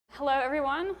Hello,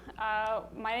 everyone.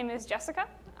 My name is Jessica.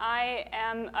 I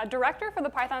am a director for the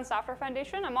Python Software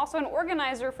Foundation. I'm also an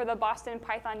organizer for the Boston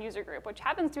Python User Group, which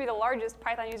happens to be the largest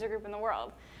Python user group in the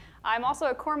world. I'm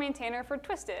also a core maintainer for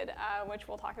Twisted, which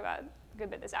we'll talk about a good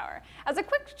bit this hour. As a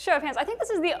quick show of hands, I think this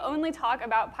is the only talk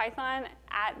about Python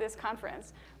at this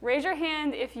conference. Raise your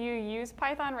hand if you use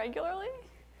Python regularly.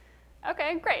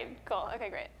 OK, great. Cool. OK,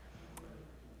 great.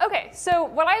 OK, so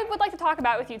what I would like to talk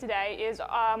about with you today is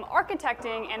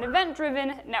architecting an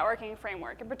event-driven networking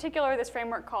framework, in particular this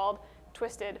framework called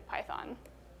Twisted Python.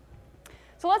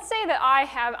 So let's say that I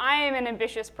am an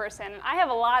ambitious person, and I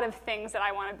have a lot of things that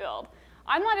I want to build.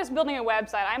 I'm not just building a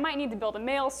website. I might need to build a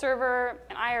mail server,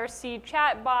 an IRC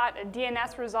chatbot, a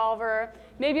DNS resolver.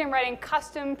 Maybe I'm writing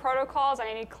custom protocols, and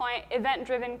I need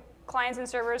event-driven clients and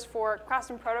servers for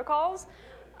custom protocols.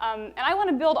 And I want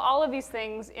to build all of these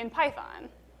things in Python.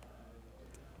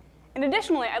 And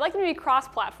additionally, I'd like them to be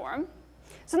cross-platform.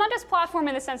 So not just platform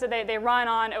in the sense that they run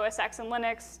on OS X and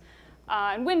Linux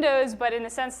and Windows, but in the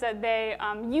sense that they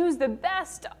use the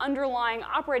best underlying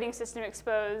operating system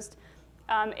exposed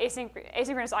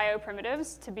asynchronous I/O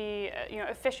primitives to be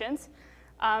efficient.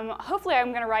 Hopefully,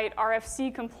 I'm going to write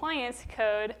RFC compliance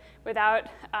code without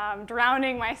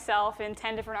drowning myself in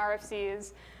 10 different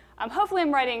RFCs. Hopefully,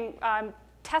 I'm writing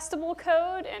testable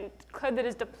code and code that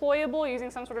is deployable using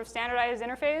some sort of standardized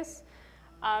interface.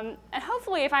 And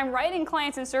hopefully, if I'm writing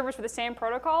clients and servers for the same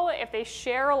protocol, if they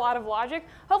share a lot of logic,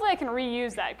 hopefully I can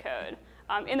reuse that code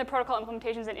in the protocol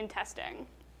implementations and in testing.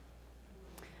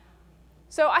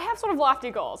 So I have sort of lofty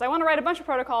goals. I want to write a bunch of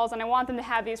protocols, and I want them to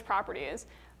have these properties.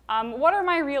 What are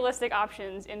my realistic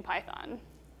options in Python?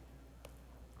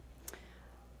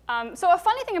 So a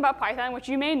funny thing about Python, which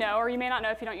you may know or you may not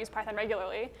know if you don't use Python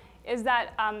regularly, is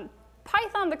that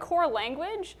Python, the core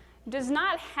language, does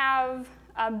not have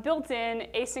built-in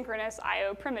asynchronous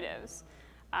I/O primitives.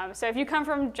 So if you come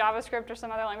from JavaScript or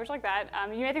some other language like that,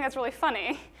 you may think that's really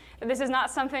funny, that this is not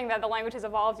something that the language has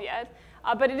evolved yet.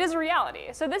 But it is a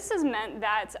reality. So this has meant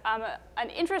that an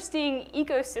interesting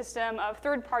ecosystem of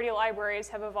third-party libraries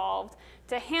have evolved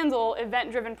to handle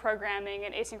event-driven programming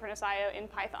and asynchronous I/O in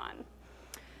Python.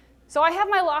 So I have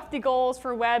my lofty goals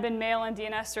for web and mail and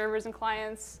DNS servers and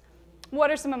clients. What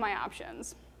are some of my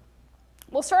options?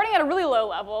 Well, starting at a really low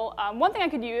level, one thing I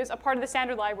could use, a part of the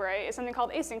standard library, is something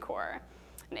called async core.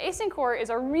 And async core is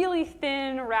a really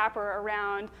thin wrapper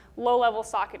around low-level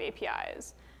socket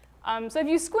APIs. So if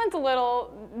you squint a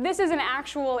little, this is an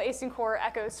actual async core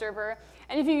echo server.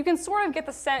 And if you can sort of get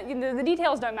the sense, the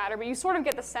details don't matter, but you sort of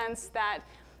get the sense that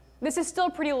this is still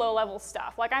pretty low-level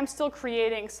stuff. Like I'm still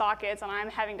creating sockets, and I'm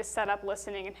having to set up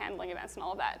listening and handling events and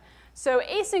all of that. So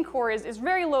async core is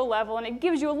very low level, and it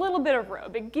gives you a little bit of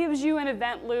rope. It gives you an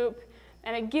event loop,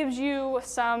 and it gives you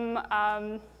some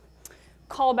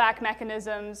callback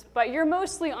mechanisms. But you're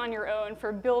mostly on your own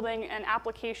for building an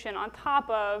application on top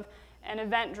of an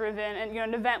event-driven, and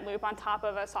an event loop on top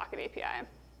of a socket API.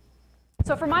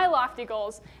 So for my lofty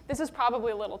goals, this is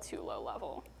probably a little too low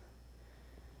level.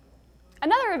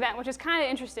 Another event, which is kind of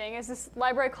interesting, is this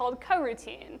library called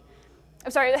coroutine. I'm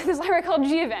sorry, this library called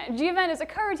gevent. Gevent is a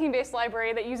coroutine-based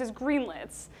library that uses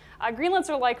greenlets.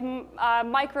 Greenlets are like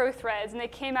micro threads, and they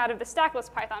came out of the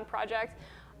Stackless Python project.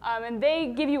 And they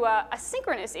give you a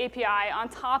synchronous API on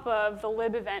top of the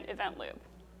lib event loop.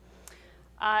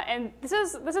 And this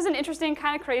is an interesting,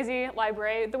 kind of crazy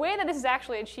library. The way that this is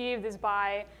actually achieved is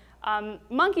by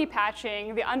monkey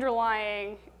patching the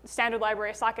underlying standard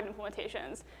library socket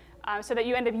implementations. So that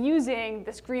you end up using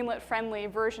this greenlet-friendly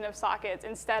version of sockets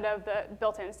instead of the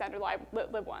built-in standard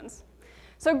lib ones.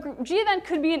 So gevent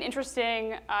could be an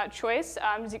interesting choice.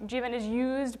 Gevent is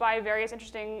used by various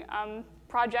interesting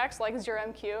projects like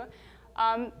ZeroMQ.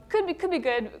 Could be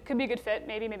a good fit,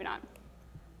 maybe not.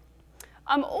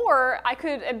 Or I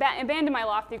could abandon my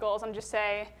lofty goals and just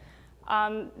say,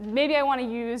 maybe I want to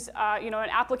use an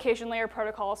application layer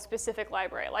protocol specific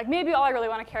library. Like maybe all I really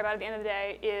want to care about at the end of the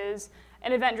day is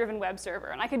an event-driven web server.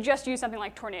 And I could just use something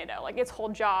like Tornado. Like its whole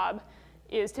job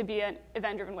is to be an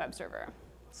event-driven web server.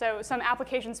 So some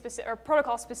application-specific or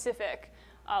protocol-specific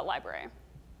library.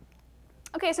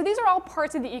 OK, so these are all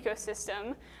parts of the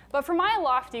ecosystem. But for my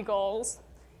lofty goals,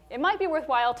 it might be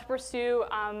worthwhile to pursue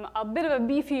a bit of a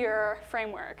beefier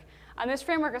framework. This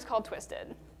framework is called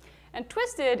Twisted. And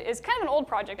Twisted is kind of an old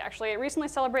project, actually. It recently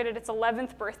celebrated its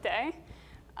 11th birthday.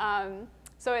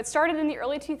 So it started in the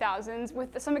early 2000s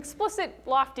with some explicit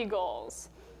lofty goals.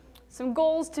 Some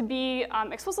goals to be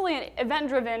explicitly an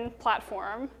event-driven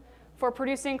platform for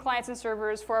producing clients and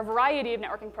servers for a variety of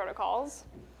networking protocols.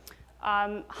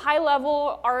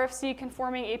 High-level RFC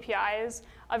conforming APIs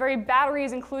a very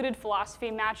batteries-included philosophy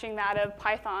matching that of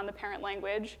Python, the parent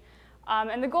language,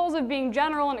 and the goals of being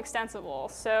general and extensible.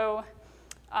 So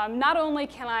not only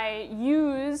can I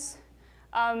use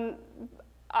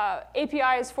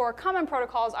APIs for common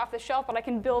protocols off the shelf, but I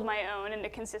can build my own in a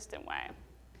consistent way.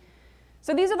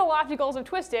 So these are the lofty goals of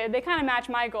Twisted. They kind of match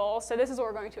my goals, so this is what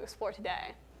we're going to explore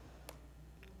today.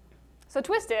 So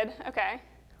Twisted, okay,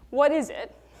 what is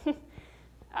it?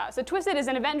 So Twisted is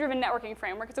an event-driven networking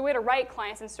framework. It's a way to write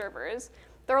clients and servers.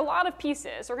 There are a lot of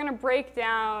pieces. So we're going to break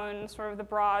down sort of the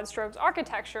broad strokes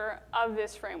architecture of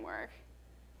this framework.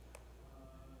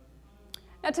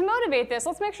 Now, to motivate this,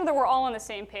 let's make sure that we're all on the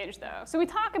same page, though. So we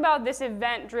talk about this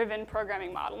event-driven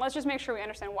programming model. Let's just make sure we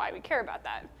understand why we care about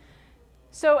that.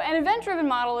 So an event-driven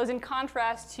model is in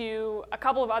contrast to a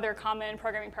couple of other common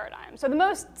programming paradigms. So the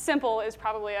most simple is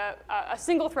probably a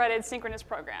single-threaded synchronous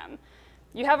program.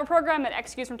 You have a program that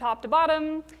executes from top to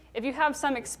bottom. If you have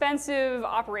some expensive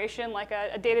operation like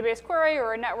a database query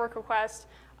or a network request,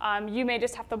 you may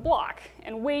just have to block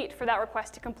and wait for that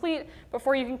request to complete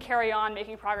before you can carry on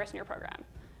making progress in your program.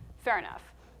 Fair enough.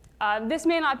 This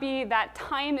may not be that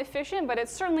time efficient, but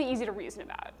it's certainly easy to reason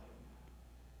about.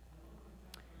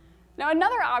 Now,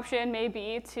 another option may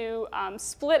be to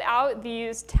split out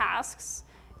these tasks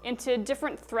into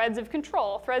different threads of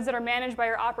control, threads that are managed by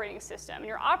your operating system. And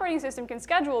your operating system can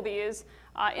schedule these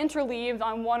interleaved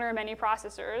on one or many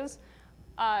processors,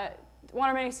 one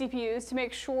or many CPUs, to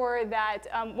make sure that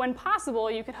when possible,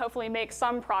 you can hopefully make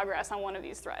some progress on one of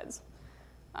these threads.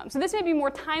 So this may be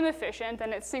more time efficient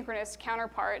than its synchronous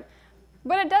counterpart,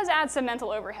 but it does add some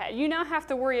mental overhead. You now have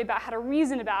to worry about how to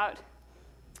reason about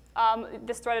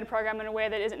this threaded program in a way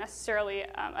that isn't necessarily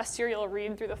a serial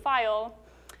read through the file.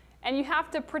 And you have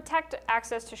to protect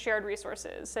access to shared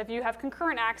resources. So if you have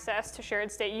concurrent access to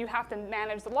shared state, you have to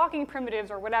manage the locking primitives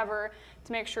or whatever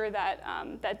to make sure that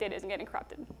that data isn't getting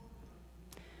corrupted.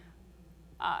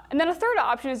 And then a third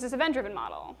option is this event-driven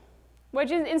model, which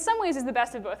in some ways is the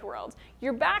best of both worlds.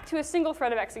 You're back to a single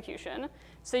thread of execution.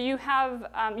 So you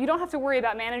don't have to worry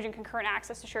about managing concurrent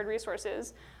access to shared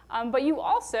resources. But you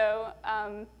also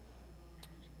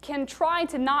can try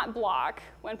to not block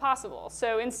when possible.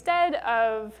 So instead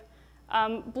of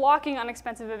blocking on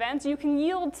expensive events, you can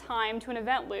yield time to an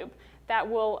event loop that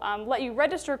will let you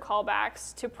register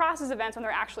callbacks to process events when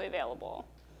they're actually available.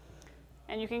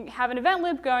 And you can have an event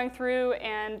loop going through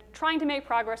and trying to make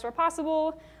progress where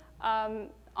possible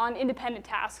on independent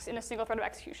tasks in a single thread of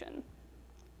execution.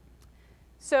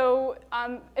 So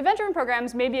event-driven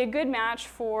programs may be a good match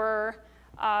for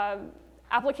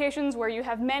applications where you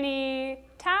have many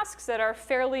tasks that are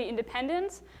fairly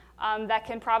independent that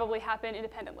can probably happen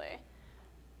independently.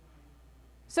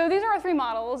 So these are our three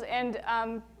models, and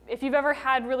if you've ever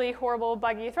had really horrible,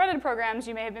 buggy threaded programs,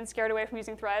 you may have been scared away from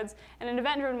using threads, and an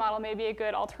event-driven model may be a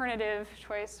good alternative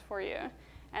choice for you.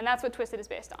 And that's what Twisted is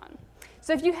based on.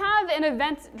 So if you have an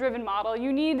event-driven model,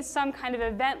 you need some kind of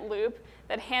event loop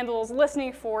that handles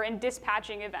listening for and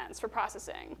dispatching events for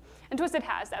processing. And Twisted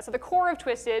has that. So the core of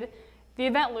Twisted, the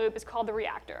event loop, is called the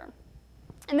reactor.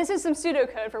 And this is some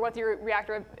pseudocode for what the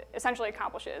reactor essentially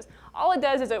accomplishes. All it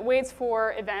does is it waits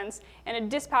for events, and it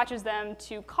dispatches them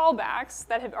to callbacks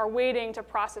that are waiting to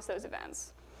process those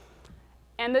events.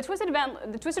 And the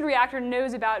Twisted reactor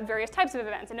knows about various types of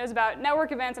events. It knows about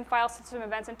network events and file system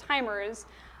events and timers.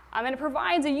 And it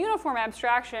provides a uniform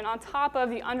abstraction on top of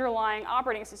the underlying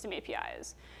operating system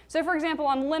APIs. So for example,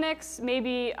 on Linux,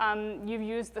 maybe you've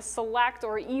used the select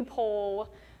or epoll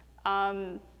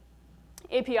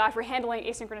API for handling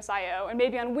asynchronous I/O. And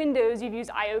maybe on Windows, you've used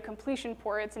I/O completion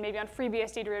ports. And maybe on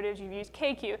FreeBSD derivatives, you've used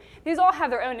KQ. These all have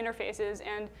their own interfaces.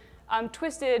 And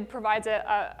Twisted provides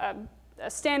a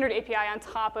standard API on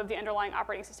top of the underlying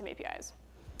operating system APIs.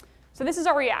 So this is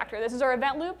our reactor. This is our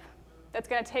event loop that's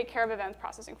going to take care of event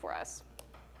processing for us.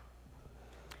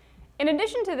 In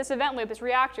addition to this event loop, this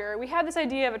reactor, we have this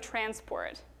idea of a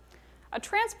transport. A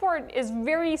transport is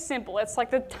very simple. It's like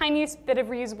the tiniest bit of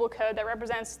reusable code that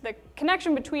represents the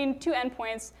connection between two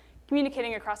endpoints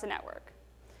communicating across a network.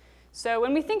 So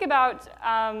when we think about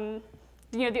the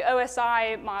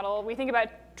OSI model, we think about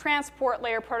transport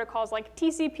layer protocols like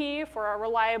TCP for a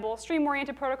reliable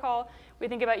stream-oriented protocol. We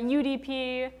think about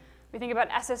UDP. We think about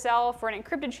SSL for an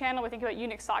encrypted channel. We think about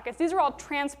Unix sockets. These are all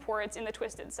transports in the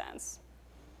Twisted sense.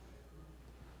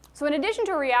 So in addition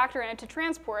to a reactor and to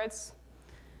transports,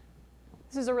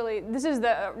 this is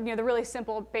the really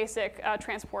simple, basic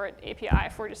transport API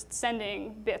for just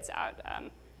sending bits out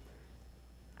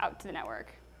to the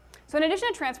network. So in addition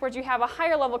to transports, you have a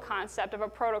higher level concept of a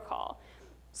protocol.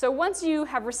 So once you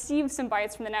have received some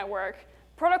bytes from the network,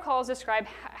 protocols describe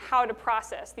how to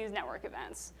process these network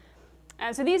events.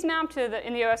 And so these map to,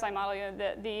 in the OSI model,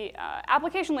 the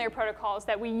application layer protocols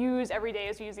that we use every day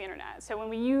as we use the internet. So when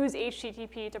we use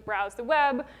HTTP to browse the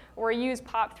web, or use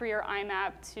POP3 or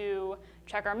IMAP to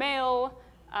check our mail,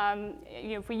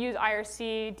 if we use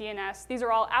IRC, DNS, these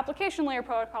are all application layer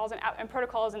protocols and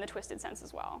protocols in the twisted sense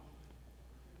as well.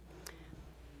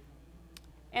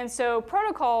 And so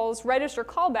protocols register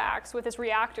callbacks with this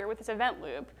reactor, with this event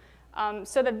loop,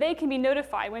 so that they can be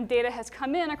notified when data has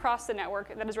come in across the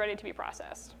network that is ready to be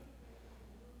processed.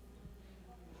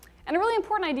 And a really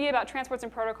important idea about transports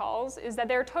and protocols is that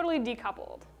they're totally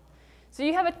decoupled. So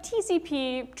you have a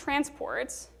TCP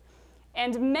transport,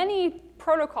 and many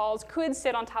protocols could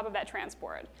sit on top of that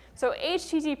transport. So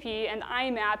HTTP and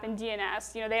IMAP and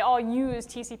DNS, they all use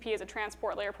TCP as a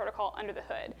transport layer protocol under the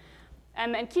hood.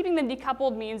 And keeping them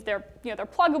decoupled means they're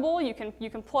pluggable. You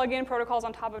can plug in protocols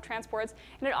on top of transports,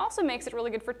 and it also makes it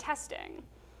really good for testing.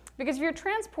 Because if your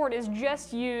transport is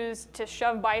just used to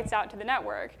shove bytes out to the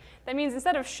network, that means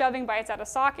instead of shoving bytes out a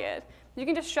socket, you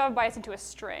can just shove bytes into a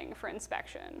string for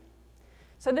inspection.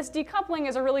 So this decoupling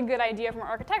is a really good idea from an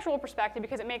architectural perspective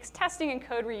because it makes testing and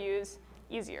code reuse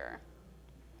easier.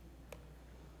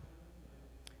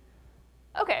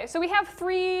 OK, so we have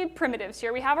 3 primitives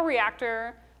here. We have a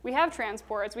reactor, we have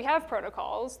transports, we have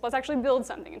protocols. Let's actually build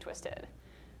something in Twisted.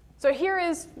 So here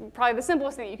is probably the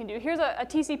simplest thing that you can do. Here's a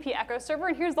TCP echo server,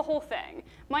 and here's the whole thing,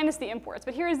 minus the imports.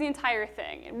 But here is the entire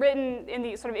thing, written in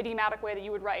the sort of idiomatic way that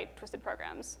you would write Twisted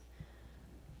programs.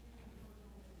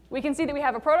 We can see that we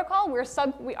have a protocol.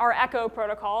 Our echo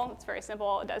protocol, it's very simple.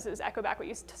 All it does is echo back what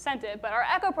you sent it. But our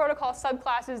echo protocol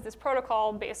subclasses this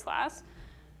protocol base class.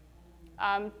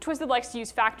 Twisted likes to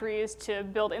use factories to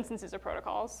build instances of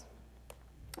protocols.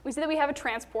 We see that we have a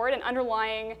transport, an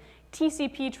underlying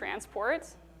TCP transport.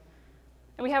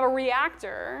 And we have a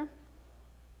reactor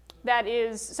that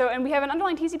is, and we have an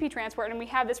underlying TCP transport, and we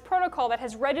have this protocol that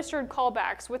has registered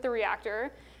callbacks with the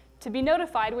reactor to be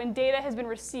notified when data has been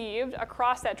received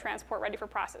across that transport ready for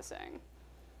processing.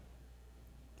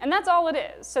 And that's all it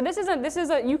is. So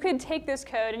you could take this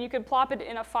code and you could plop it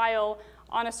in a file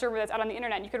on a server that's out on the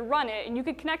internet, and you could run it, and you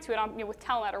could connect to it with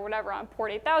Telnet or whatever on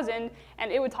port 8000,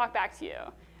 and it would talk back to you.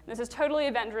 And this is totally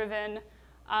event-driven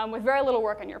with very little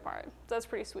work on your part. So that's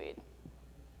pretty sweet.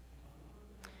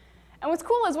 And what's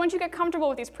cool is once you get comfortable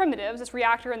with these primitives, this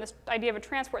reactor and this idea of a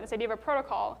transport and this idea of a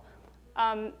protocol,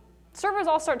 servers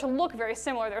all start to look very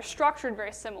similar. They're structured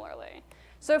very similarly.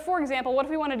 So for example, what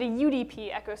if we wanted a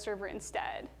UDP echo server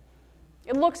instead?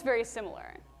 It looks very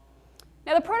similar.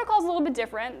 Now the protocol is a little bit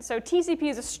different. So TCP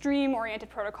is a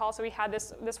stream-oriented protocol, so we had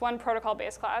this one protocol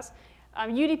base class.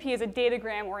 UDP is a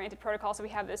datagram-oriented protocol, so we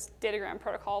have this datagram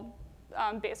protocol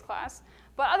base class.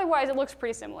 But otherwise, it looks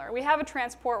pretty similar. We have a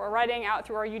transport. We're writing out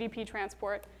through our UDP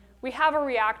transport. We have a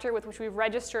reactor with which we've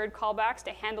registered callbacks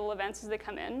to handle events as they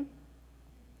come in.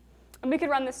 And we could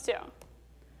run this too.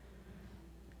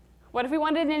 What if we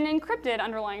wanted an encrypted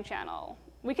underlying channel?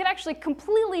 We could actually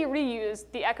completely reuse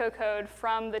the echo code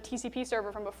from the TCP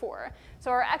server from before.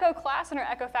 So our echo class and our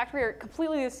echo factory are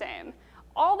completely the same.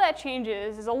 All that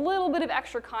changes is a little bit of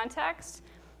extra context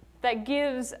that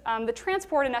gives the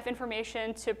transport enough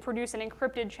information to produce an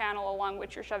encrypted channel along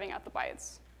which you're shoving out the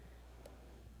bytes.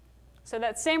 So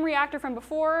that same reactor from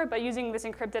before, but using this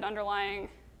encrypted underlying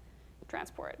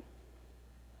transport.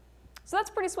 So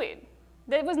that's pretty sweet.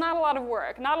 It was not a lot of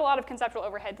work, not a lot of conceptual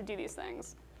overhead to do these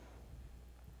things.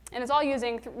 And it's all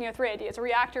using 3 ideas: a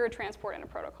reactor, a transport, and a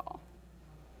protocol.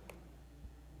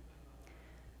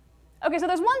 OK, so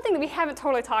there's one thing that we haven't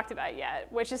totally talked about yet,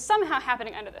 which is somehow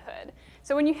happening under the hood.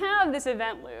 So when you have this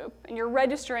event loop, and you're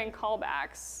registering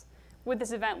callbacks with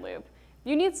this event loop,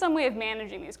 you need some way of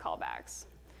managing these callbacks.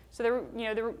 So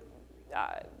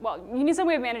you need some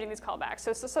way of managing these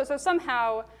callbacks. So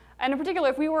somehow, and in particular,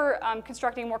 if we were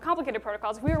constructing more complicated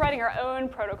protocols, if we were writing our own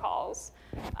protocols,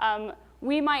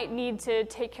 we might need to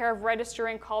take care of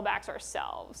registering callbacks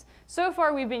ourselves. So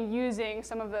far, we've been using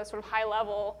some of the sort of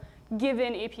high-level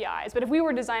given APIs. But if we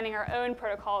were designing our own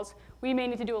protocols, we may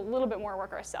need to do a little bit more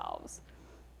work ourselves.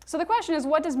 So the question is,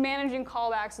 what does managing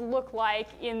callbacks look like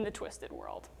in the Twisted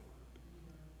world?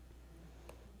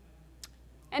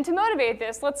 And to motivate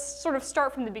this, let's sort of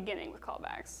start from the beginning with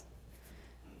callbacks.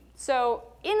 So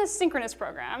in a synchronous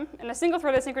program, in a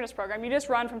single-threaded synchronous program, you just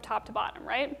run from top to bottom,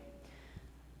 right?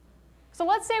 So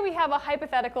let's say we have a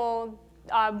hypothetical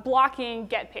blocking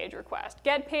get page request.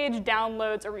 Get page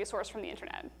downloads a resource from the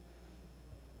internet.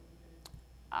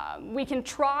 We can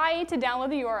try to download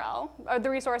the URL, or the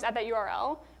resource at that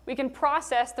URL. We can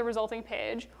process the resulting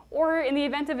page. Or in the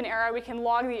event of an error, we can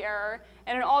log the error.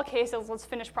 And in all cases, let's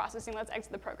finish processing. Let's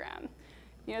exit the program.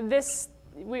 This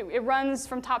it runs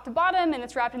from top to bottom, and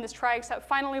it's wrapped in this try except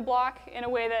finally block in a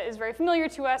way that is very familiar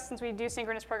to us since we do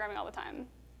synchronous programming all the time.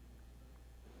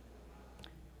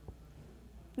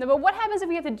 Now, but what happens if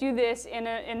we have to do this in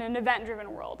an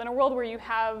event-driven world, in a world where you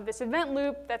have this event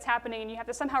loop that's happening, and you have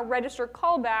to somehow register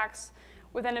callbacks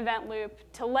with an event loop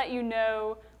to let you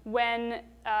know when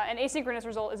an asynchronous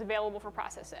result is available for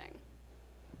processing?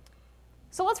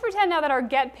 So let's pretend now that our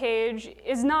get page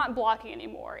is not blocking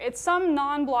anymore. It's some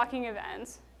non-blocking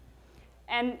event,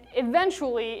 and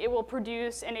eventually it will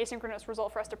produce an asynchronous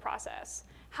result for us to process.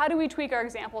 How do we tweak our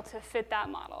example to fit that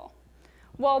model?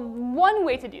 Well, one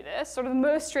way to do this, sort of the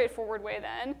most straightforward way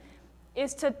then,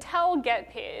 is to tell get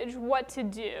page what to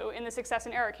do in the success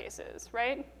and error cases,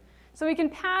 right? So we can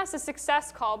pass a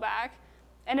success callback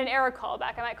and an error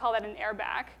callback, I might call that an error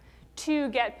back, to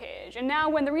get page. And now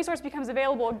when the resource becomes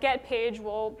available, get page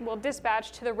will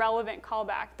dispatch to the relevant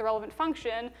callback, the relevant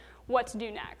function, what to do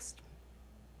next.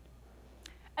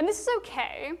 And this is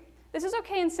OK. This is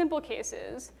OK in simple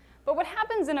cases. But what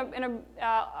happens in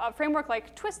a framework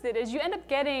like Twisted is you end up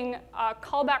getting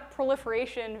callback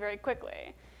proliferation very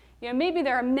quickly. Maybe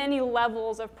there are many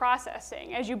levels of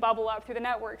processing as you bubble up through the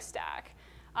network stack.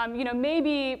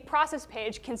 Maybe process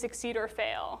page can succeed or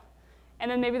fail. And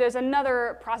then maybe there's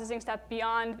another processing step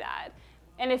beyond that.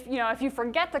 And if you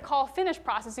forget to call finish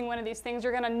processing one of these things,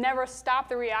 you're going to never stop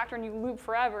the reactor and you loop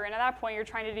forever. And at that point, you're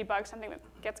trying to debug something that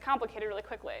gets complicated really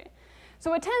quickly. So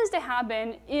what tends to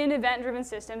happen in event-driven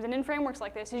systems and in frameworks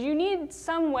like this is you need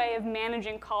some way of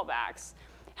managing callbacks.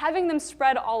 Having them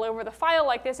spread all over the file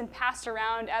like this and passed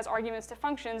around as arguments to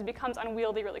functions becomes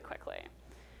unwieldy really quickly.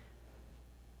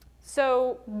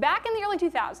 So back in the early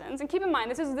 2000s, and keep in mind,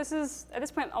 this is at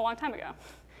this point a long time ago.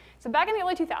 So back in the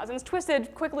early 2000s,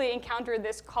 Twisted quickly encountered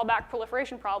this callback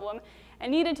proliferation problem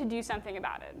and needed to do something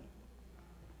about it.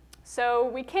 So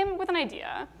we came up with an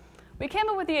idea. We came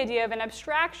up with the idea of an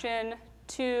abstraction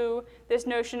to this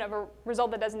notion of a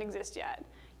result that doesn't exist yet.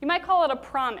 You might call it a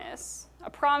promise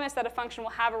that a function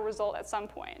will have a result at some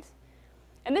point.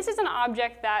 And this is an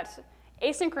object that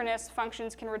asynchronous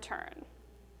functions can return.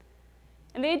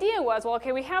 And the idea was, well,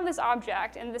 OK, we have this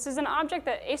object, and this is an object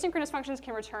that asynchronous functions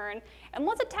can return, and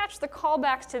let's attach the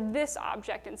callbacks to this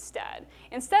object instead.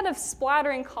 Instead of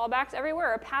splattering callbacks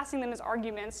everywhere or passing them as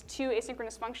arguments to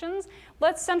asynchronous functions,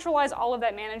 let's centralize all of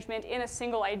that management in a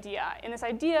single idea, in this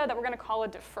idea that we're going to call a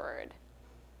deferred.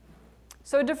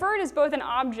 So a deferred is both an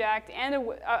object and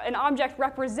an object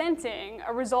representing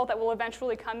a result that will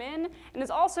eventually come in, and is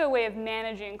also a way of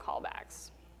managing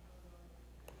callbacks.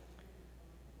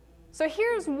 So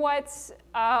here's what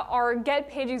our get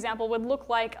page example would look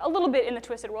like a little bit in the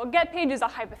Twisted world. Get page is a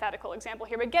hypothetical example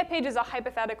here, but get page is a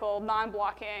hypothetical,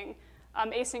 non-blocking,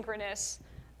 asynchronous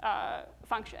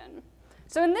function.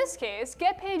 So in this case,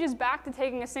 get page is back to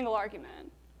taking a single argument,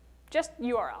 just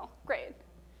URL. Great.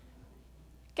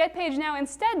 Get page now,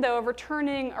 instead, though, of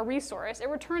returning a resource, it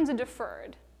returns a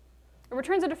deferred. It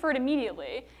returns a deferred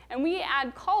immediately, and we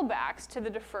add callbacks to the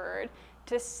deferred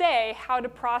to say how to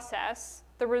process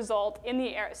the result in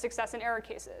the success and error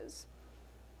cases.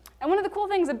 And one of the cool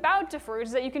things about deferred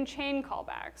is that you can chain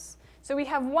callbacks. So we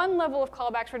have one level of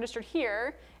callbacks registered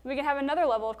here, and we can have another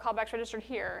level of callbacks registered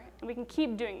here, and we can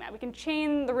keep doing that. We can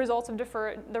chain the results of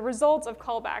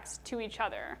callbacks to each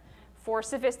other for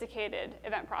sophisticated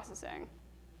event processing.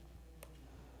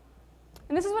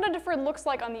 And this is what a deferred looks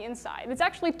like on the inside. It's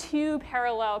actually two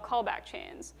parallel callback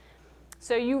chains.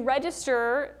 So you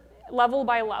register level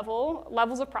by level,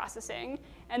 levels of processing,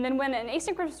 and then when an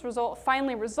asynchronous result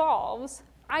finally resolves,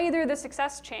 either the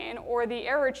success chain or the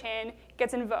error chain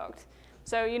gets invoked.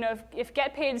 So if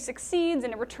get page succeeds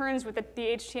and it returns with the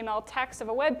HTML text of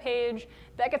a web page,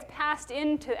 that gets passed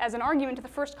as an argument to the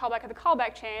first callback of the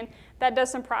callback chain. That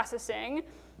does some processing.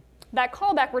 That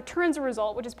callback returns a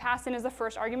result, which is passed in as the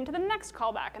first argument to the next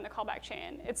callback in the callback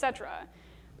chain, et cetera.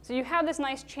 So you have this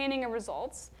nice chaining of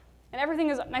results. And everything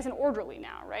is nice and orderly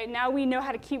now, right? Now we know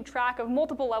how to keep track of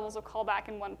multiple levels of callback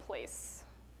in one place.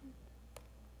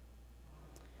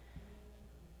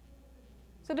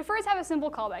 So deferreds have a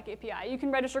simple callback API. You can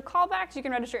register callbacks, you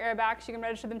can register errorbacks, you can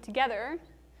register them together.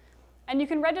 And you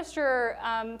can register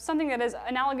something that is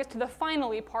analogous to the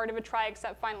finally part of a try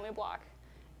except finally block,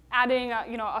 adding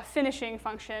a finishing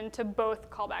function to both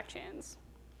callback chains.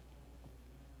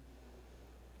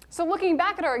 So looking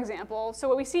back at our example, so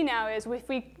what we see now is if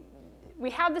we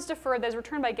have this deferred that is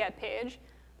returned by get page,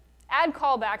 add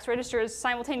callbacks registers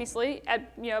simultaneously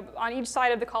on each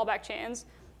side of the callback chains,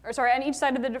 on each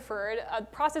side of the deferred, a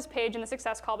process page in the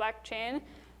success callback chain,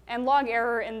 and log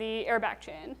error in the errorback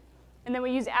chain. And then we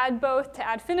use add both to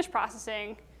add finish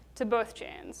processing to both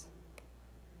chains.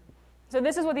 So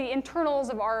this is what the internals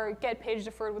of our get page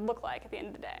deferred would look like at the end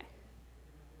of the day.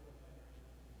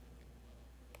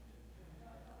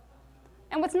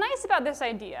 And what's nice about this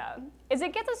idea is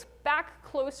it gets us back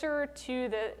closer to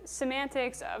the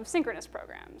semantics of synchronous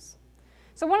programs.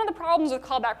 So one of the problems with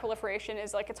callback proliferation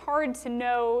is like it's hard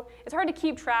to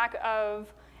keep track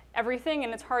of everything,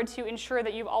 and it's hard to ensure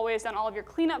that you've always done all of your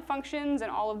cleanup functions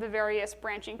and all of the various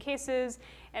branching cases,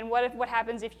 and what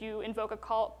happens if you invoke a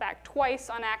callback twice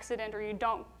on accident or you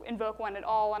don't invoke one at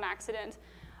all on accident.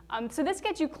 So this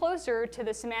gets you closer to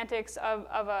the semantics of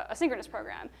a synchronous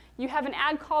program. You have an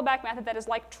add callback method that is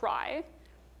like try.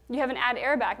 You have an add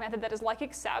airback method that is like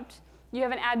accept. You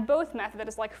have an add both method that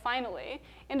is like finally.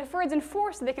 And deferreds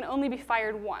enforce that they can only be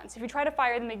fired once. If you try to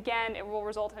fire them again, it will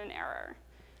result in an error.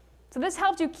 So this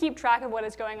helps you keep track of what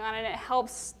is going on, and it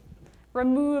helps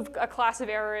remove a class of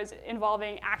errors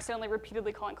involving accidentally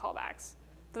repeatedly calling callbacks.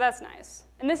 So that's nice.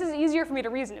 And this is easier for me to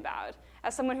reason about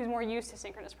as someone who's more used to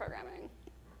synchronous programming.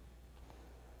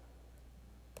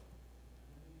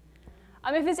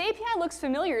 If this API looks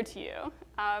familiar to you,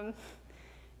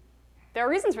 there are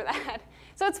reasons for that.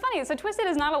 So it's funny. So Twisted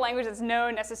is not a language that's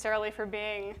known necessarily for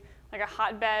being like a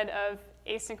hotbed of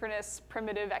asynchronous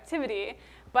primitive activity.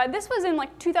 But this was in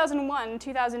like 2001,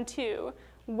 2002,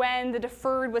 when the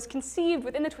deferred was conceived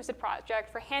within the Twisted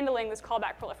project for handling this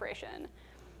callback proliferation.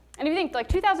 And if you think like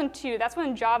 2002, that's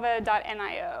when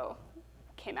java.nio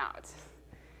came out.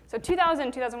 So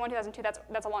 2000, 2001, 2002,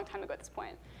 that's a long time ago at this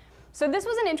point. So this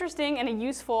was an interesting and a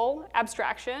useful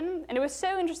abstraction, and it was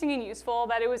so interesting and useful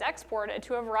that it was exported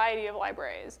to a variety of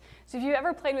libraries. So if you've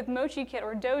ever played with MochiKit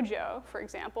or Dojo, for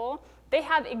example, they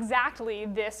have exactly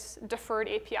this deferred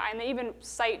API, and they even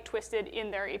cite Twisted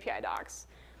in their API docs.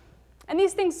 And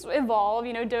these things evolve.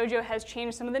 You know, Dojo has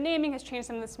changed some of the naming, has changed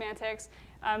some of the semantics.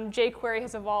 jQuery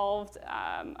has evolved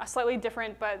a slightly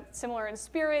different but similar in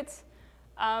spirit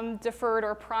deferred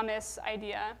or promise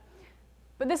idea.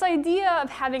 But this idea of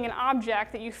having an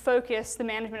object that you focus the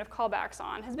management of callbacks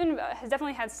on has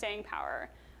definitely had staying power,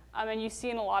 and you see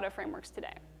in a lot of frameworks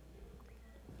today.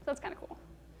 So that's kind of cool.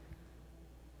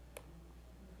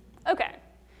 OK,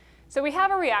 so we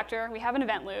have a reactor, we have an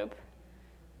event loop,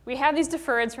 we have these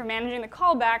deferreds for managing the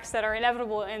callbacks that are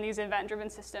inevitable in these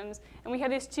event-driven systems, and we have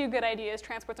these two good ideas,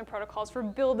 transports and protocols, for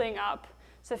building up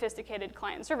sophisticated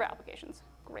client and server applications.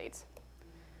 Great.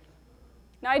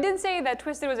 Now, I did say that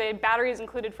Twisted was a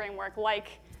batteries-included framework like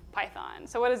Python.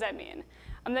 So what does that mean?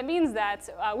 That means that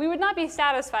we would not be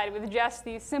satisfied with just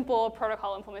these simple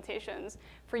protocol implementations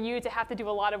for you to have to do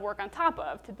a lot of work on top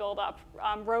of to build up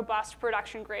robust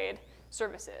production-grade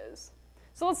services.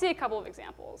 So let's see a couple of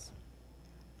examples.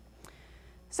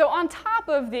 So on top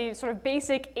of the sort of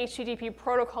basic HTTP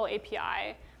protocol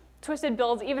API, Twisted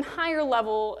builds even higher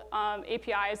level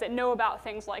APIs that know about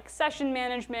things like session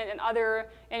management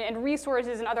and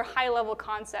resources and other high level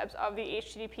concepts of the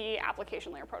HTTP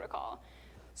application layer protocol.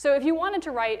 So if you wanted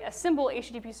to write a simple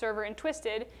HTTP server in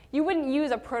Twisted, you wouldn't use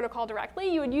a protocol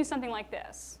directly. You would use something like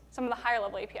this, some of the higher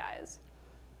level APIs.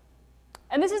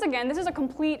 And this is a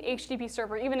complete HTTP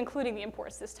server, even including the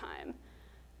imports this time.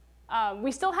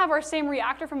 We still have our same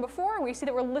reactor from before. We see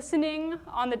that we're listening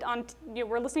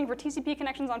we're listening for TCP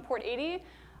connections on port 80.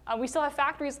 We still have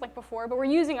factories like before, but we're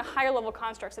using a higher level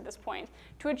constructs at this point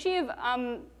to achieve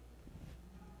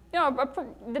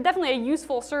definitely a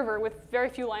useful server with very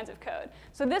few lines of code.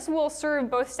 So this will serve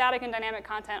both static and dynamic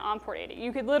content on port 80.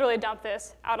 You could literally dump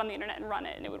this out on the internet and run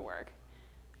it, and it would work.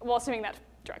 Well, assuming that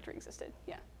directory existed,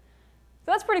 yeah.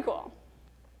 So that's pretty cool.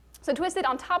 So Twisted,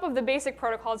 on top of the basic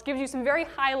protocols, gives you some very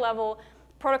high-level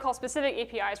protocol-specific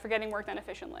APIs for getting work done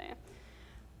efficiently.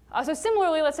 So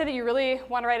similarly, let's say that you really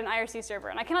want to write an IRC server.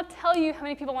 And I cannot tell you how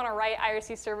many people want to write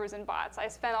IRC servers and bots. I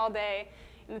spent all day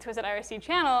in the Twisted IRC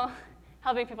channel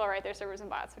helping people write their servers and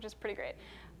bots, which is pretty great.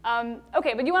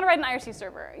 OK, but you want to write an IRC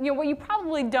server. What you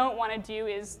probably don't want to do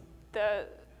is the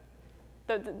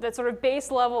sort of base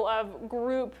level of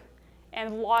group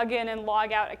and login and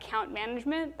logout account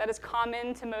management that is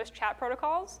common to most chat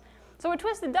protocols. So what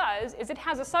Twisted does is it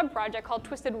has a sub-project called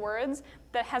Twisted Words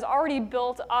that has already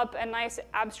built up a nice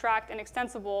abstract and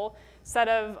extensible set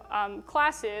of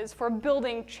classes for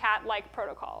building chat-like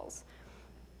protocols.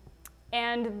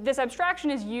 And this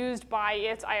abstraction is used by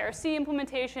its IRC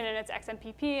implementation and its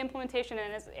XMPP implementation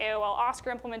and its AOL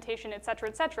Oscar implementation, et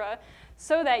cetera,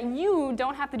 so that you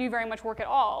don't have to do very much work at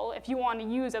all if you want to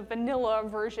use a vanilla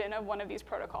version of one of these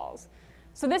protocols.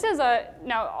 So this is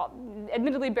now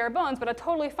admittedly bare bones, but a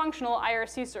totally functional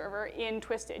IRC server in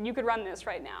Twisted. You could run this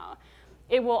right now.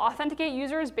 It will authenticate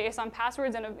users based on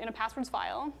passwords in a passwords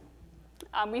file.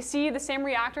 We see the same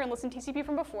reactor and listen TCP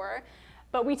from before.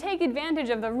 But we take advantage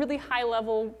of the really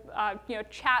high-level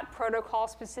chat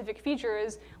protocol-specific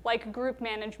features like group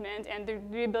management and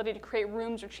the ability to create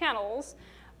rooms or channels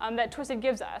that Twisted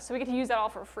gives us. So we get to use that all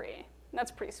for free. And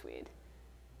that's pretty sweet.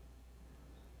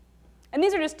 And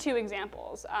these are just two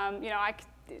examples.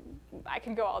 I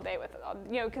could go all day with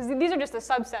it, because these are just a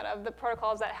subset of the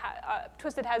protocols that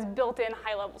Twisted has built-in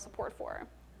high-level support for.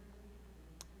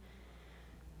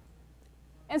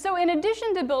 And so in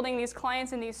addition to building these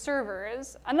clients and these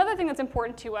servers, another thing that's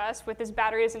important to us with this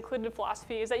batteries included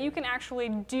philosophy is that you can actually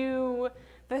do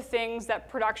the things that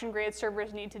production-grade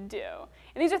servers need to do.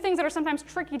 And these are things that are sometimes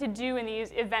tricky to do in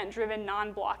these event-driven,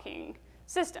 non-blocking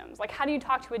systems. Like, how do you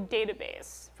talk to a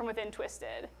database from within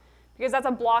Twisted? Because that's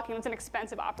that's an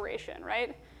expensive operation,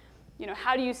 right?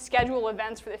 How do you schedule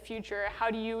events for the future? How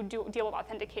do you deal with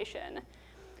authentication?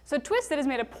 So Twisted has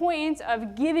made a point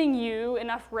of giving you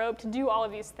enough rope to do all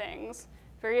of these things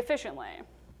very efficiently.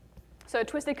 So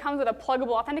Twisted comes with a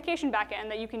pluggable authentication backend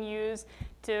that you can use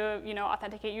to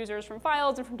authenticate users from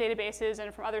files and from databases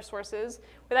and from other sources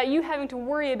without you having to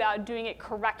worry about doing it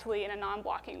correctly in a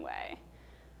non-blocking way.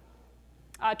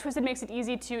 Twisted makes it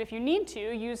easy to, if you need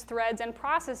to, use threads and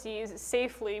processes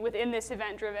safely within this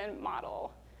event-driven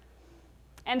model.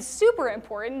 And super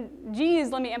important, geez,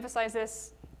 let me emphasize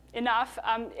this enough,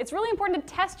 it's really important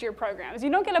to test your programs. You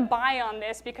don't get a buy on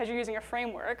this because you're using a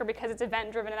framework or because it's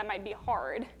event-driven and that might be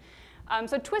hard.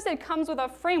 So Twisted comes with a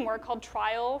framework called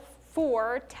Trial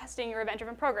for testing your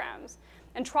event-driven programs.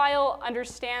 And Trial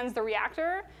understands the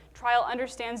reactor. Trial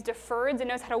understands deferreds and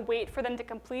knows how to wait for them to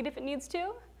complete if it needs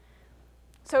to.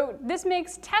 So this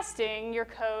makes testing your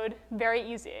code very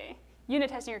easy. Unit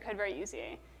testing your code very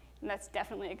easy. And that's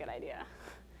definitely a good idea.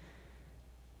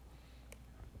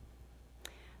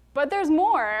 But there's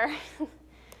more.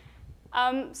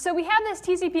 So we have this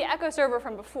TCP echo server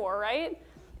from before, right?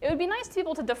 It would be nice to be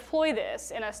able to deploy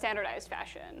this in a standardized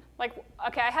fashion. Like,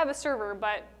 OK, I have a server,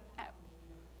 but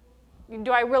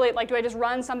do I just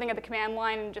run something at the command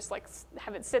line and just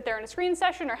have it sit there in a screen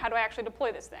session, or how do I actually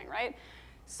deploy this thing, right?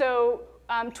 So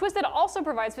Twisted also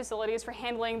provides facilities for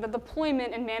handling the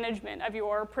deployment and management of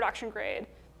your production-grade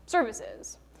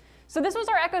services. So this was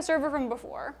our echo server from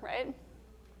before, right?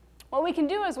 What we can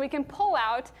do is we can pull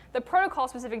out the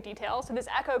protocol-specific details, so this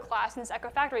echo class and this echo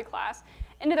factory class,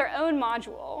 into their own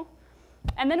module.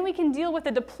 And then we can deal with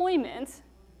the deployment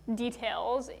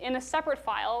details in a separate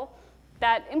file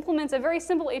that implements a very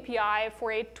simple API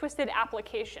for a Twisted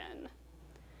application.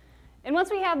 And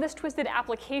once we have this Twisted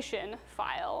application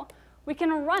file, we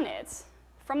can run it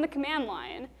from the command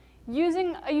line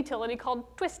using a utility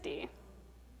called Twisty.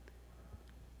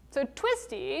 So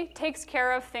Twisty takes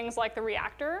care of things like the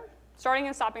reactor, starting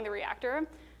and stopping the reactor,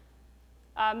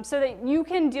 so that you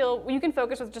can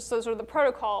focus with just sort of the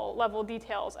protocol level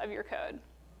details of your code.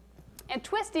 And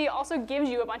Twisty also gives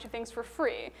you a bunch of things for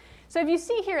free. So if you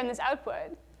see here in this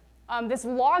output, this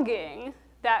logging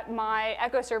that my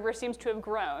echo server seems to have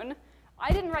grown,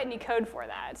 I didn't write any code for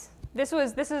that. This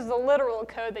is the literal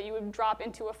code that you would drop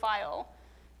into a file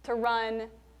to run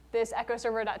this echo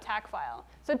server.tac file.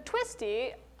 So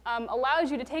Twisty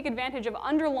allows you to take advantage of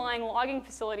underlying logging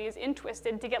facilities in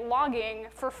Twisted to get logging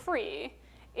for free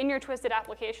in your Twisted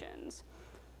applications.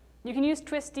 You can use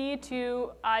Twisty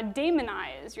to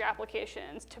daemonize your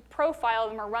applications, to profile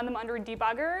them or run them under a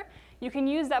debugger. You can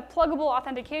use that pluggable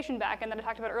authentication backend that I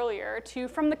talked about earlier to,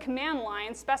 from the command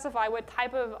line, specify what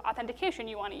type of authentication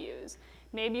you want to use.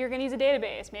 Maybe you're going to use a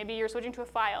database. Maybe you're switching to a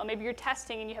file. Maybe you're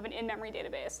testing and you have an in-memory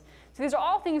database. So these are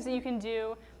all things that you can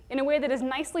do in a way that is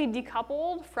nicely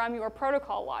decoupled from your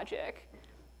protocol logic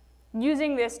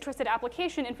using this Twisted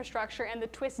application infrastructure and the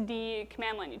Twist-D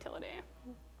command line utility.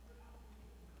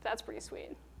 That's pretty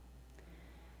sweet.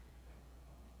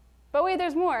 But wait,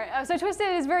 there's more. So Twisted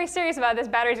is very serious about this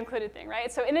batteries included thing,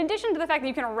 right? So in addition to the fact that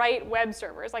you can write web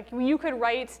servers, like you could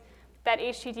write that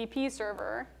HTTP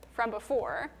server from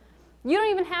before, you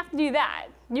don't even have to do that.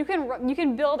 You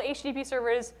can build HTTP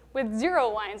servers with 0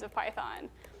 lines of Python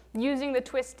using the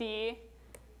Twist-D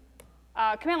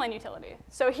command line utility.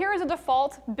 So here is a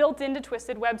default built into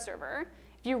Twisted web server.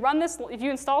 If you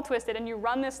install Twisted and you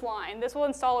run this line, this will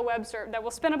install a web server that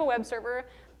will spin up a web server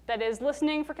that is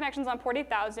listening for connections on port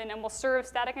 8000 and will serve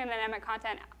static and dynamic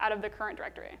content out of the current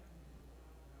directory.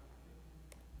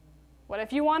 What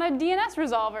if you want a DNS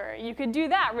resolver? You could do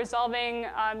that, resolving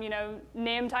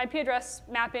named IP address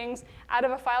mappings out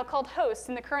of a file called hosts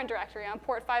in the current directory on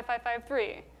port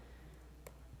 5553.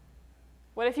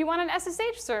 What if you want an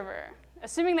SSH server?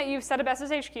 Assuming that you've set up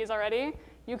SSH keys already,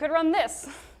 you could run this.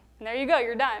 And there you go,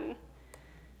 you're done.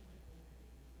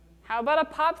 How about a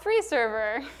POP3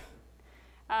 server?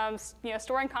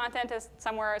 storing content as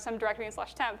somewhere, some directory in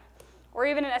 /temp, or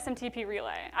even an SMTP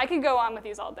relay. I could go on with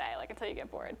these all day, until you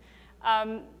get bored.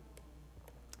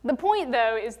 The point,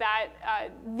 though, is that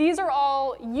these are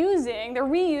all they're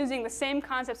reusing the same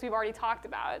concepts we've already talked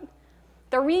about.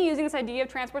 They're reusing this idea of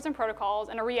transports and protocols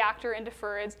and a reactor and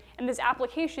deferreds and this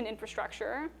application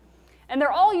infrastructure. And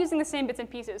they're all using the same bits and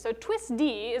pieces. So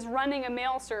twistd is running a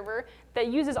mail server that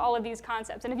uses all of these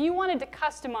concepts. And if you wanted to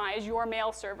customize your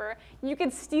mail server, you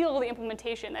could steal the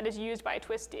implementation that is used by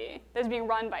twistd, that is being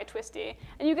run by twistd,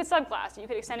 and you could subclass it. You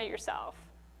could extend it yourself.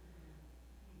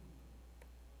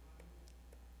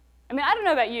 I mean, I don't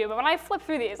know about you, but when I flip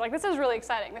through these, this is really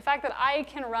exciting. The fact that I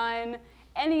can run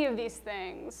any of these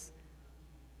things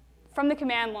from the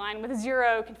command line with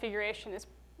 0 configuration is,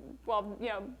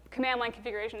 command line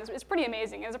configuration is pretty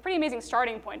amazing. It's a pretty amazing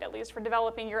starting point, at least, for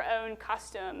developing your own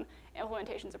custom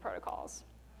implementations of protocols.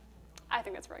 I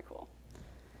think that's very cool.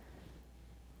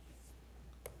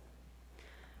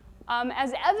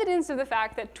 As evidence of the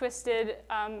fact that Twisted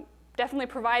definitely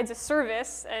provides a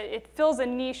service, it fills a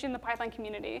niche in the Python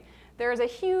community, there is a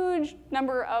huge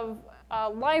number of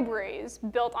libraries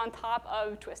built on top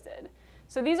of Twisted.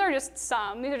 So these are just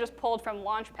some. These are just pulled from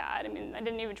Launchpad. I mean, I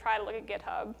didn't even try to look at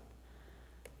GitHub.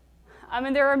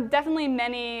 And there are definitely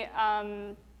many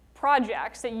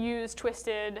projects that use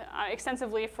Twisted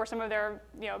extensively for some of their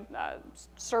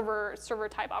server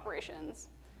type operations.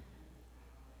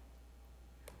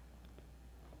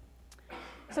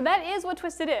 So that is what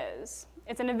Twisted is.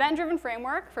 It's an event-driven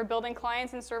framework for building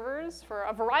clients and servers for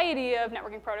a variety of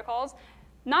networking protocols,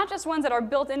 not just ones that are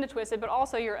built into Twisted, but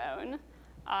also your own.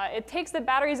 It takes the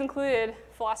batteries included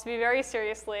philosophy very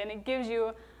seriously, and it gives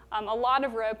you a lot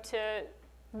of rope to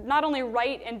not only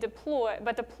write and deploy,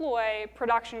 but deploy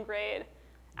production-grade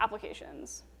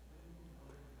applications.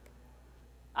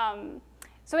 So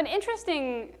it's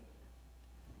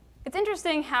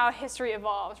interesting how history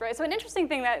evolves, right? So an interesting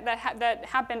thing that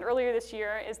happened earlier this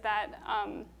year is that,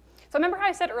 so remember how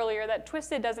I said earlier that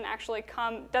Twisted doesn't actually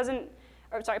Python,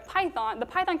 the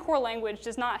Python core language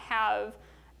does not have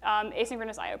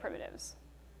asynchronous I/O primitives.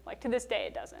 To this day,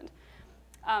 it doesn't.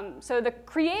 So the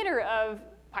creator of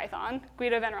Python,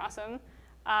 Guido van Rossum,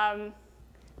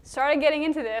 started getting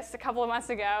into this a couple of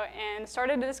months ago and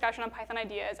started a discussion on Python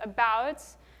ideas about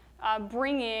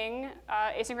bringing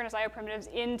asynchronous I/O primitives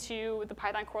into the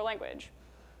Python core language.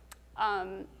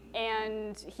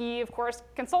 And he, of course,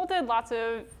 consulted lots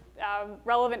of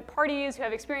relevant parties who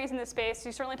have experience in this space.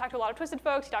 He certainly talked to a lot of Twisted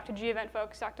folks. He talked to G-Event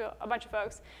folks. He talked to a bunch of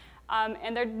folks.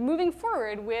 And they're moving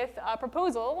forward with a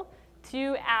proposal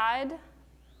to add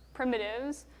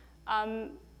primitives,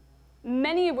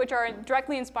 many of which are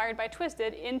directly inspired by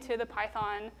Twisted, into the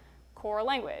Python core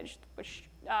language, which,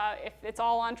 if it's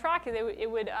all on track,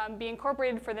 it would be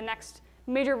incorporated for the next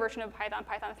major version of Python,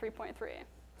 Python 3.3.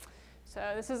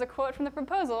 So this is a quote from the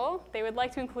proposal. They would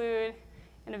like to include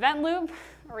an event loop,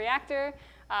 a reactor,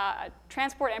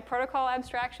 transport and protocol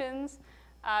abstractions,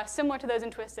 similar to those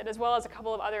in Twisted, as well as a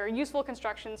couple of other useful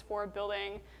constructions for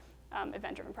building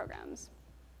event-driven programs.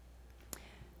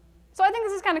 So I think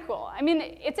this is kind of cool. I mean,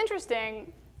 it's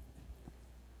interesting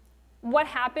what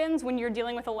happens when you're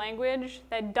dealing with a language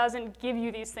that doesn't give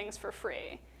you these things for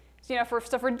free. So,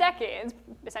 for decades,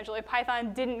 essentially,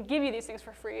 Python didn't give you these things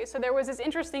for free. So there was this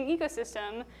interesting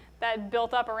ecosystem that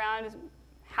built up around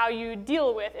how you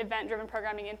deal with event-driven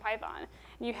programming in Python.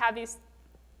 And you have these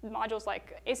modules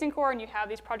like AsyncCore, and you have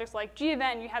these projects like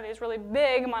G-Event, and you have these really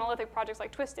big monolithic projects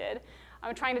like Twisted,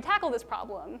 trying to tackle this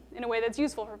problem in a way that's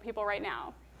useful for people right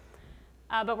now.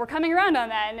 But we're coming around on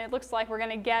that, and it looks like we're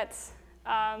going to get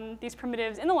these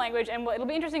primitives in the language, and it'll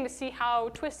be interesting to see how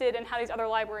Twisted and how these other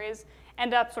libraries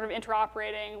end up sort of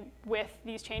interoperating with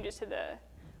these changes to the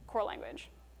core language.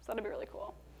 So that'll be really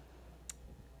cool.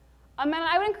 And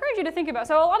I would encourage you to think about,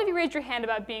 so a lot of you raised your hand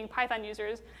about being Python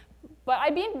users, but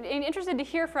I'd be interested to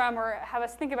hear from or have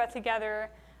us think about together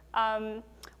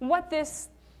what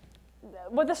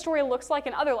the story looks like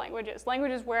in other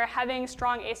languages where having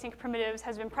strong async primitives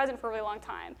has been present for a really long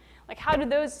time. Like how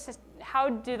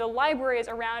do the libraries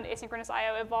around asynchronous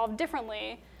I/O evolve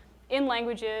differently in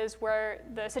languages where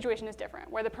the situation is different,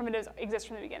 where the primitives exist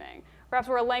from the beginning, perhaps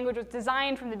where a language was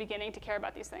designed from the beginning to care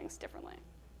about these things differently.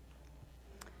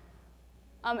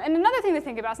 And another thing to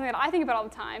think about, something that I think about all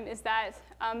the time, is that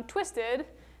Twisted,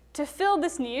 to fill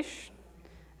this niche,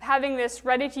 having this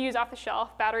ready-to-use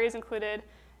off-the-shelf, batteries included,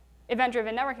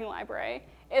 event-driven networking library,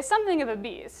 is something of a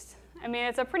beast. I mean,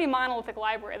 it's a pretty monolithic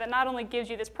library that not only gives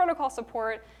you this protocol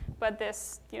support, but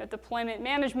this deployment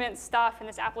management stuff and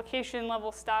this application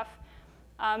level stuff.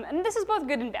 And this is both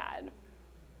good and bad.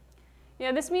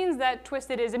 This means that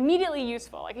Twisted is immediately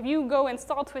useful. Like if you go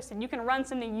install Twisted, you can run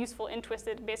something useful in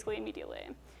Twisted basically immediately.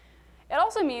 It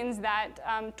also means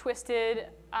that Twisted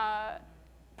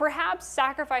perhaps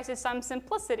sacrifices some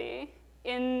simplicity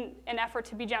in an effort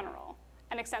to be general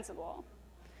and extensible.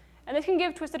 And this can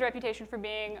give Twisted a reputation for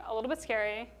being a little bit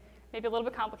scary, maybe a little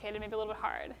bit complicated, maybe a little bit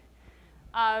hard.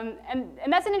 And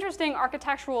that's an interesting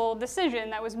architectural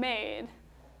decision that was made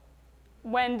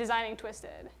when designing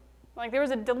Twisted. Like there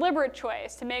was a deliberate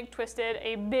choice to make Twisted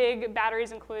a big,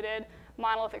 batteries included,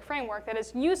 monolithic framework that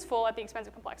is useful at the expense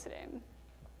of complexity.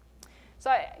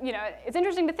 So it's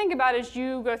interesting to think about as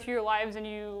you go through your lives and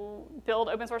you build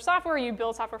open source software, you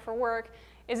build software for work.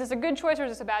 Is this a good choice or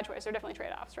is this a bad choice? There are definitely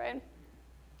trade-offs, right?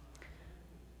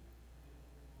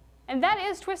 And that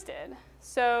is Twisted.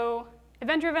 So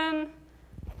event-driven,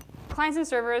 clients and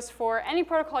servers for any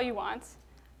protocol you want.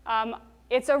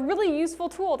 It's a really useful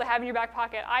tool to have in your back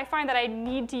pocket. I find that I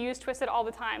need to use Twisted all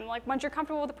the time. Like once you're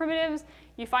comfortable with the primitives,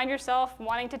 you find yourself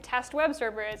wanting to test web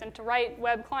servers and to write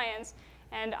web clients.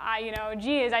 And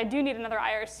geez, I do need another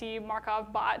IRC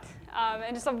Markov bot.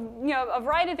 And just a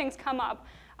variety of things come up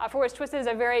for which Twisted is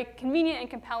a very convenient and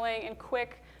compelling and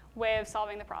quick way of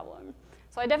solving the problem.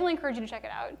 So I definitely encourage you to check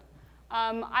it out.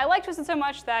 I like Twisted so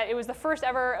much that it was the first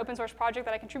ever open source project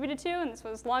that I contributed to, and this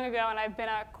was long ago, and I've been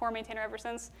a core maintainer ever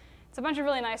since. It's a bunch of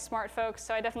really nice, smart folks,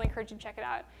 so I definitely encourage you to check it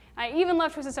out. And I even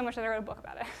love Twisted so much that I wrote a book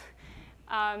about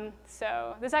it.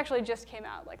 So this actually just came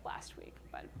out like last week,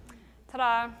 but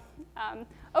ta-da.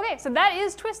 OK, so that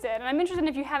is Twisted, and I'm interested in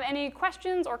if you have any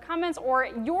questions or comments or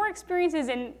your experiences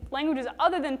in languages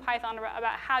other than Python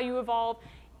about how you evolve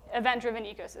event-driven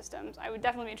ecosystems. I would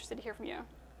definitely be interested to hear from you.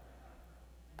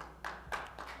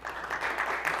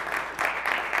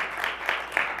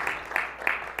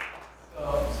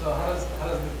 So how does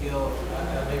Mckellar,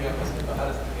 maybe I'm missing, but how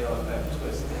does Mckellar affect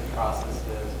Twisted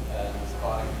processes and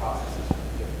spawning processes from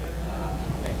different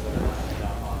things that are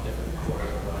running on different cores?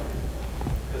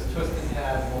 Does Twisted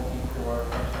have multi-core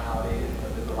functionality and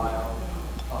does it rely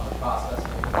on the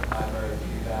processing library to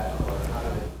do that, or how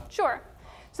does it? Sure.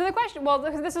 So the question, well,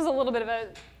 this is a little bit of an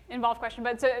involved question,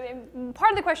 but so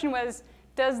part of the question was,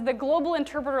 does the global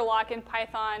interpreter lock in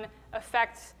Python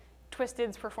affect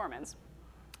Twisted's performance?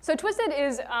 So Twisted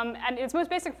is, at its most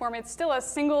basic form, it's still a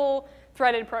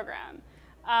single-threaded program.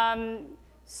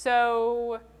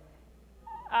 So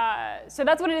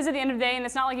that's what it is at the end of the day, and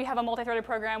it's not like you have a multi-threaded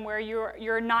program where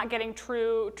you're not getting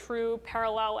true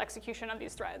parallel execution of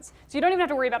these threads. So you don't even have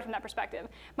to worry about it from that perspective.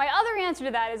 My other answer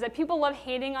to that is that people love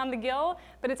hating on the GIL,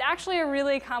 but it's actually a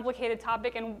really complicated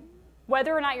topic, and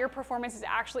whether or not your performance is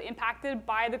actually impacted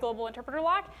by the global interpreter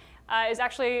lock is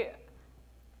actually,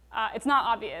 it's not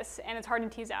obvious, and it's hard to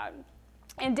tease out.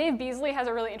 And Dave Beasley has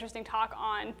a really interesting talk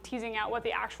on teasing out what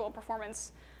the actual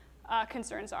performance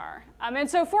concerns are. And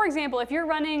so, for example, if you're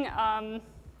running, a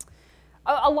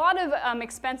lot of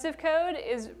expensive code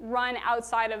is run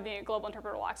outside of the global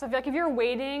interpreter lock. So if you're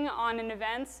waiting on an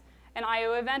event, an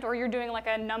I/O event, or you're doing like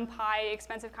a NumPy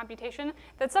expensive computation,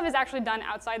 that stuff is actually done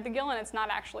outside the GIL, and it's not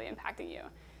actually impacting you.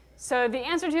 So the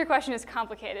answer to your question is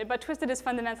complicated, but Twisted is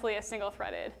fundamentally a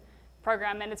single-threaded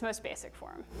program in its most basic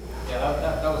form. Yeah,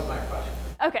 that was my question.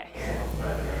 OK.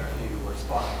 You were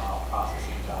spawning off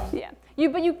processing jobs. Yeah,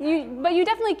 but you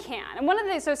definitely can. And one of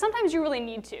the things, so sometimes you really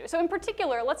need to. So in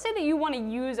particular, let's say that you want to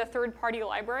use a third-party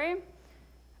library.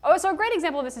 Oh, so a great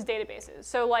example of this is databases.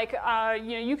 So like,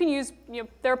 you can use,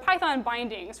 there are Python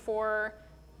bindings for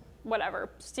whatever,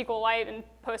 SQLite and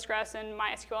Postgres and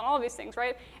MySQL and all of these things,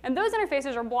 right? And those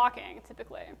interfaces are blocking,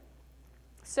 typically.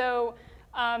 So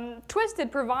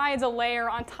Twisted provides a layer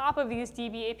on top of these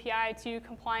DB API to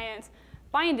compliant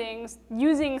bindings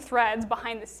using threads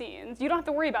behind the scenes. You don't have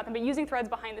to worry about them, but using threads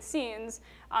behind the scenes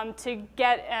to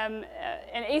get an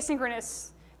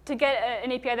asynchronous, to get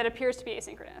an API that appears to be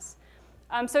asynchronous.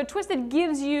 So Twisted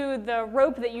gives you the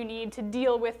rope that you need to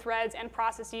deal with threads and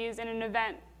processes in an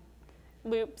event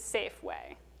loop safe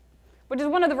way, which is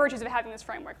one of the virtues of having this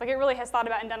framework. Like it really has thought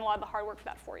about and done a lot of the hard work for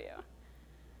that for you.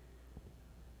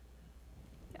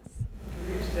 Yes? Can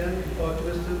you extend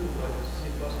Twisted like C++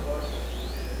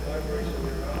 libraries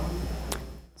around?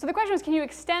 So the question was, can you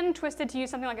extend Twisted to use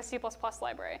something like a C++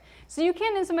 library? So you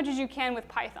can in so much as you can with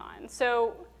Python.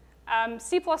 So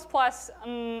C++,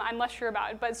 I'm less sure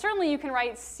about, but certainly you can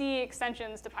write C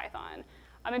extensions to Python.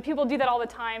 And people do that all the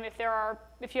time if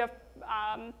you have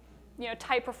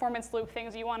tight performance loop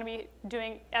things that you want to be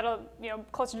doing at a,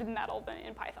 closer to the metal than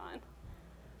in Python.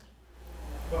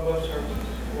 What web services?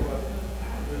 What about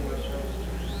doing web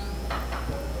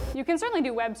services? You can certainly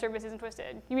do web services in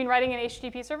Twisted. You mean writing an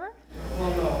HTTP server?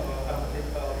 Well, no.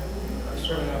 I'm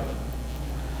serving up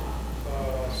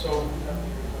So,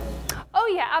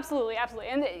 Oh yeah, absolutely, absolutely.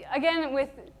 And again, with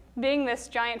being this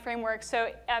giant framework,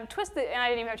 so Twisted, and I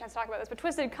didn't even have a chance to talk about this, but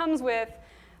Twisted comes with,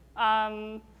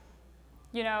 you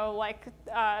know, like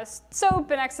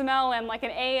SOAP and XML and like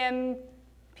an AMP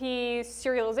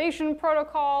serialization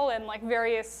protocol and like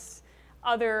various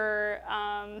other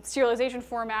serialization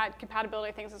format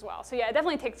compatibility things as well. So yeah, it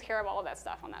definitely takes care of all of that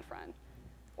stuff on that front.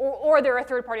 Or there are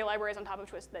third-party libraries on top of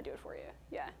Twisted that do it for you.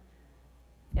 Yeah.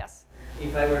 Yes.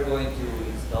 If I were going to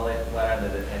install it, what are the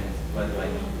dependencies? What do I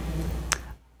need?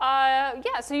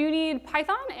 Yeah, so you need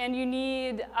Python and you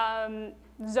need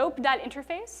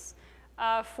zope.interface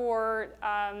for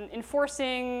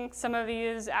enforcing some of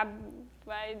these,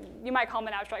 you might call them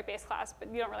an abstract-based class,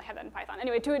 but you don't really have that in Python.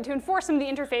 Anyway, to enforce some of the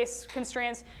interface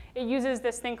constraints, it uses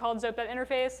this thing called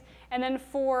zope.interface. And then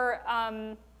for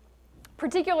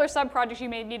particular sub-projects, you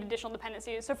may need additional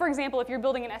dependencies. So for example, if you're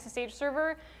building an SSH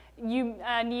server, you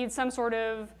need some sort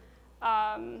of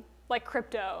like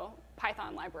crypto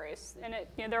Python libraries. And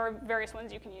there are various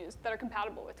ones you can use that are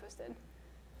compatible with Twisted.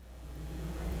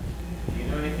 Do you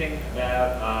know anything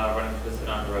about running Twisted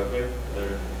on Heroku? Or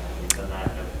have you done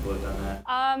that? Have people have done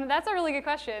that? That's a really good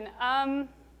question.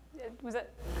 Was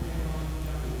it?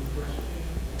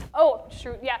 Oh,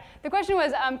 sure, yeah. The question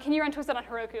was, can you run Twisted on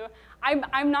Heroku?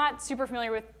 I'm not super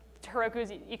familiar with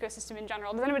Heroku's ecosystem in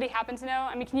general. Does anybody happen to know?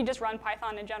 I mean, can you just run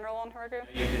Python in general on Heroku?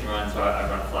 You can run, so I've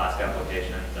run Flask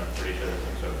applications. I'm pretty sure there's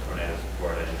some sort of tornado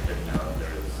support. I just didn't know if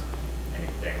there was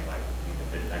anything like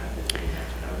the benefits you mentioned.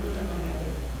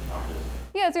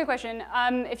 Yeah, that's a good question.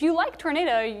 If you like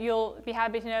Tornado, you'll be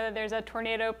happy to know that there's a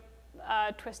Tornado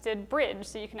Twisted bridge,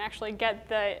 so you can actually get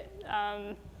the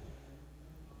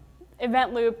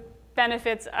event loop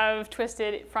benefits of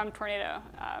Twisted from Tornado.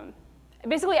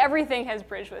 Basically, everything has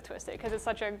bridged with Twisted because it's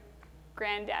such a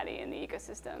granddaddy in the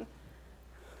ecosystem.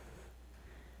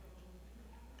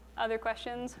 Other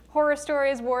questions? Horror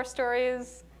stories, war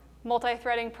stories,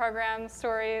 multi-threading program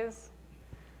stories.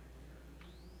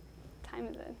 What time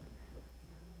is it?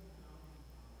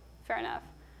 Fair enough.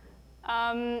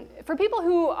 For people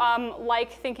who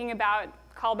like thinking about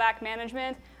callback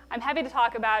management, I'm happy to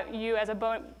talk about you as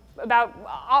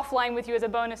offline with you as a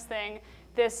bonus thing,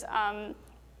 this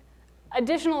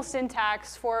additional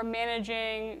syntax for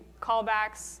managing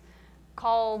callbacks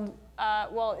called,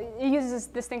 well, it uses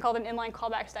this thing called an inline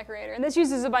callbacks decorator. And this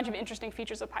uses a bunch of interesting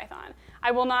features of Python.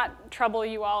 I will not trouble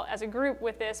you all as a group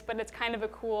with this, but it's kind of a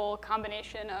cool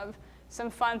combination of some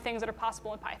fun things that are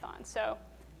possible in Python. So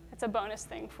it's a bonus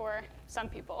thing for some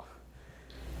people.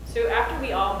 So after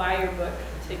we all buy your book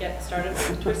to get started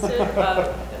with Twisted,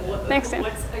 Thanks, Sam.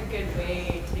 what's a good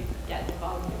way to get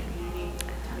involved in the community to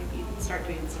maybe start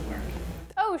doing some work?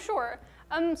 Oh, sure.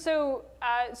 So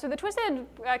the Twisted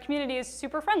community is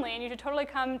super friendly, and you should totally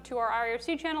come to our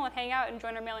IRC channel and hang out and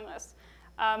join our mailing list.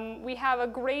 We have a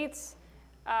great, it's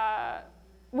a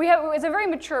very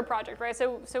mature project, right?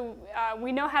 So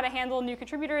we know how to handle new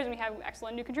contributors, and we have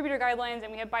excellent new contributor guidelines,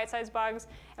 and we have bite-sized bugs,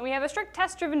 and we have a strict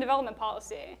test-driven development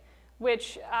policy,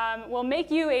 which will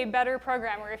make you a better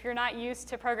programmer if you're not used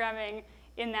to programming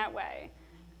in that way.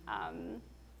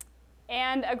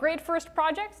 And a great first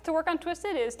project to work on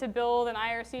Twisted is to build an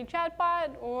IRC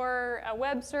chatbot or a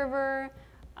web server,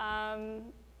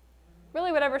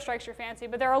 really whatever strikes your fancy.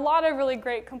 But there are a lot of really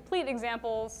great complete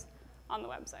examples on the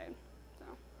website. So.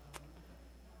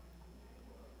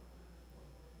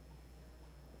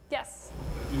 Yes?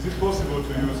 Is it possible to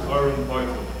use Iron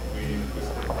Python in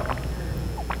Twisted?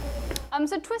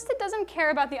 So Twisted doesn't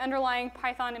care about the underlying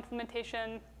Python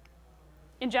implementation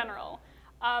in general.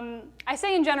 I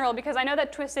say in general because I know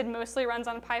that Twisted mostly runs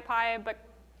on PyPy, but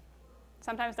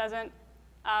sometimes doesn't.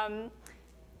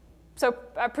 So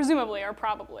presumably or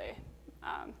probably.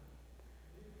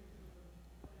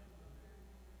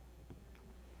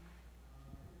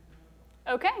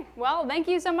 OK, well, thank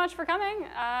you so much for coming.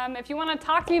 If you want to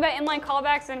talk to me about inline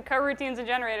callbacks and coroutines and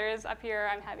generators up here,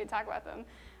 I'm happy to talk about them.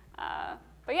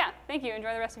 But yeah, thank you.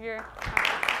 Enjoy the rest of your